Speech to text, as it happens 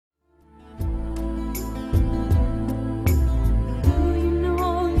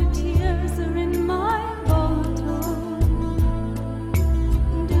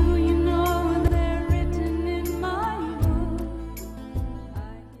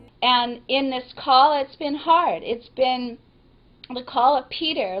And in this call, it's been hard. It's been the call of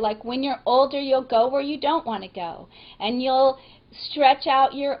Peter, like when you're older, you'll go where you don't want to go, and you'll stretch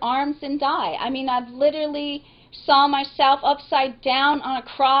out your arms and die. I mean, I've literally saw myself upside down on a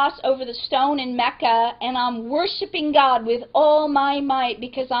cross over the stone in Mecca, and I'm worshiping God with all my might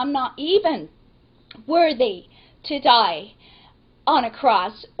because I'm not even worthy to die on a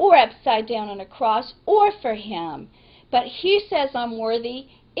cross or upside down on a cross or for Him. But He says I'm worthy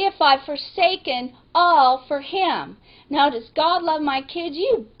if I've forsaken all for Him. Now, does God love my kids?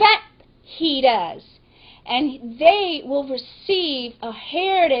 You bet He does. And they will receive a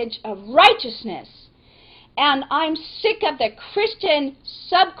heritage of righteousness. And I'm sick of the Christian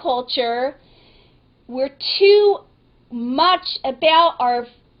subculture. We're too much about our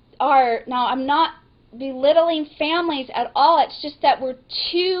now I'm not belittling families at all. It's just that we're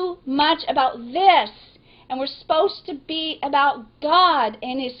too much about this. And we're supposed to be about God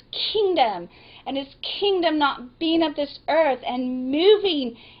and His kingdom not being of this earth, and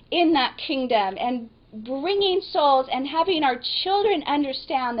moving in that kingdom and bringing souls and having our children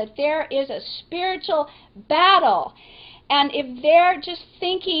understand that there is a spiritual battle. And if they're just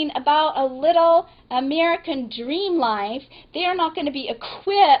thinking about a little American dream life, they're not going to be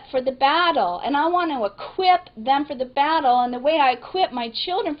equipped for the battle. And I want to equip them for the battle. And the way I equip my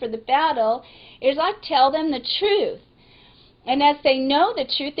children for the battle is I tell them the truth. And as they know the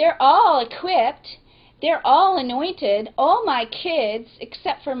truth, they're all equipped. They're all anointed. All my kids,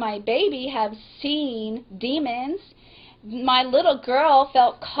 except for my baby, have seen demons. My little girl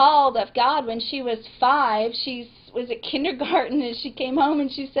felt called of God when she was 5. She was at kindergarten, and she came home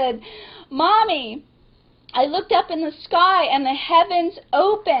and she said, "Mommy, I looked up in the sky and the heavens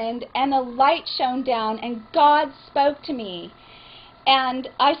opened and a light shone down and God spoke to me." And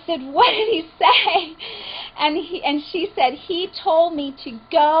I said, "What did He say?" And she said, "He told me to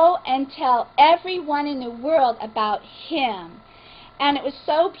go and tell everyone in the world about Him." And it was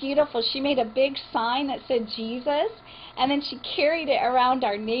so beautiful. She made a big sign that said Jesus, and then she carried it around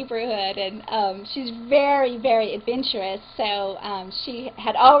our neighborhood. And she's very, very adventurous, so she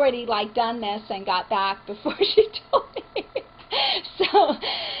had already done this and got back before she told me. So,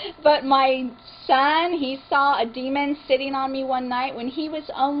 but my son, he saw a demon sitting on me one night when he was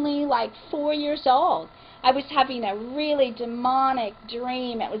only 4 years old. I was having a really demonic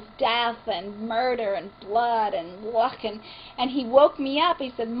dream. It was death and murder and blood and luck. And he woke me up.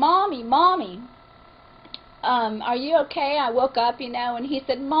 He said, Mommy, are you okay? I woke up, and he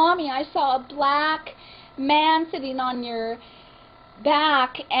said, Mommy, I saw a black man sitting on your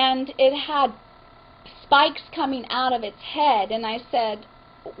back, and it had spikes coming out of its head. And I said,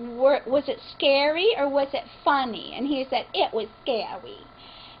 was it scary or was it funny? And he said, it was scary.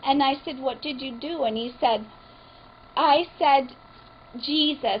 And I said, what did you do? And he said, I said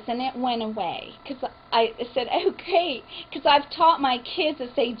Jesus, and it went away. Because I said, oh, great, because I've taught my kids to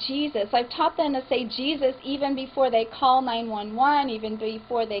say Jesus. I've taught them to say Jesus even before they call 911, even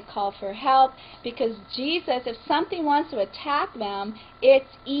before they call for help, because Jesus, if something wants to attack them, it's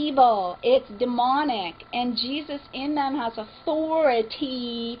evil, it's demonic, and Jesus in them has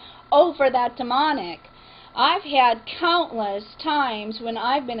authority over that demonic. I've had countless times when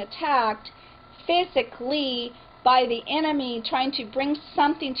I've been attacked physically by the enemy trying to bring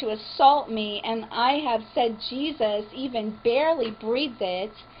something to assault me, and I have said Jesus, even barely breathed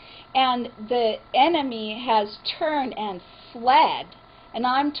it, and the enemy has turned and fled. And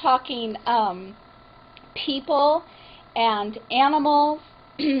I'm talking people and animals.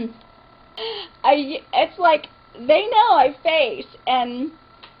 It's like they know I face, and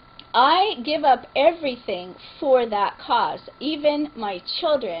I give up everything for that cause, even my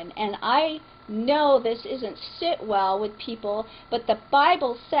children. And I know this isn't sit well with people, but the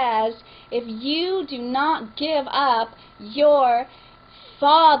Bible says if you do not give up your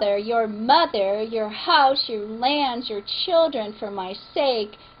father, your mother, your house, your lands, your children for my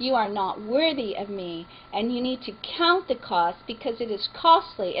sake, you are not worthy of me. And you need to count the cost, because it is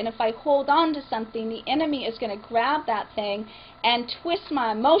costly. And if I hold on to something, the enemy is going to grab that thing and twist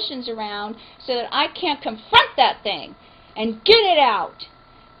my emotions around so that I can't confront that thing and get it out.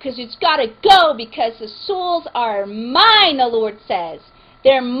 Because it's got to go, because the souls are mine, the Lord says.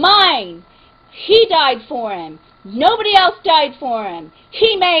 They're mine. He died for him. Nobody else died for him.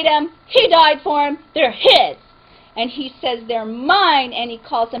 He made them. He died for them. They're his. And he says they're mine, and he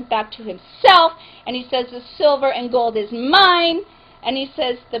calls them back to himself. And he says the silver and gold is mine. And he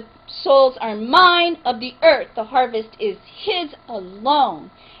says the souls are mine of the earth. The harvest is his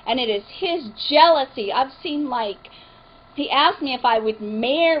alone. And it is his jealousy. I've seen he asked me if I would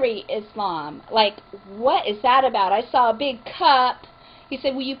marry Islam. What is that about? I saw a big cup, He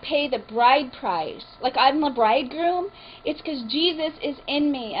said, will you pay the bride price? Like I'm the bridegroom? It's because Jesus is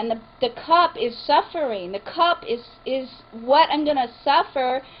in me, and the cup is suffering. The cup is what I'm going to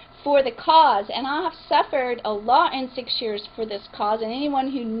suffer for the cause, and I have suffered a lot in 6 years for this cause, and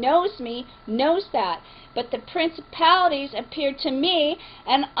anyone who knows me knows that. But the principalities appeared to me,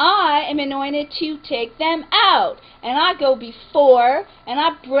 and I am anointed to take them out. And I go before, and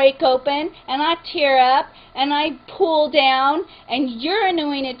I break open, and I tear up, and I pull down, and you're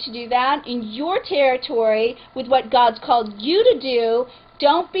anointed to do that in your territory with what God's called you to do.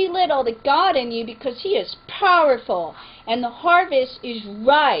 Don't belittle the God in you, because He is powerful, and the harvest is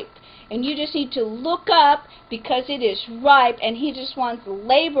ripe. And you just need to look up, because it is ripe, and He just wants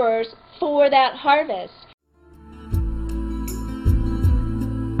laborers for that harvest.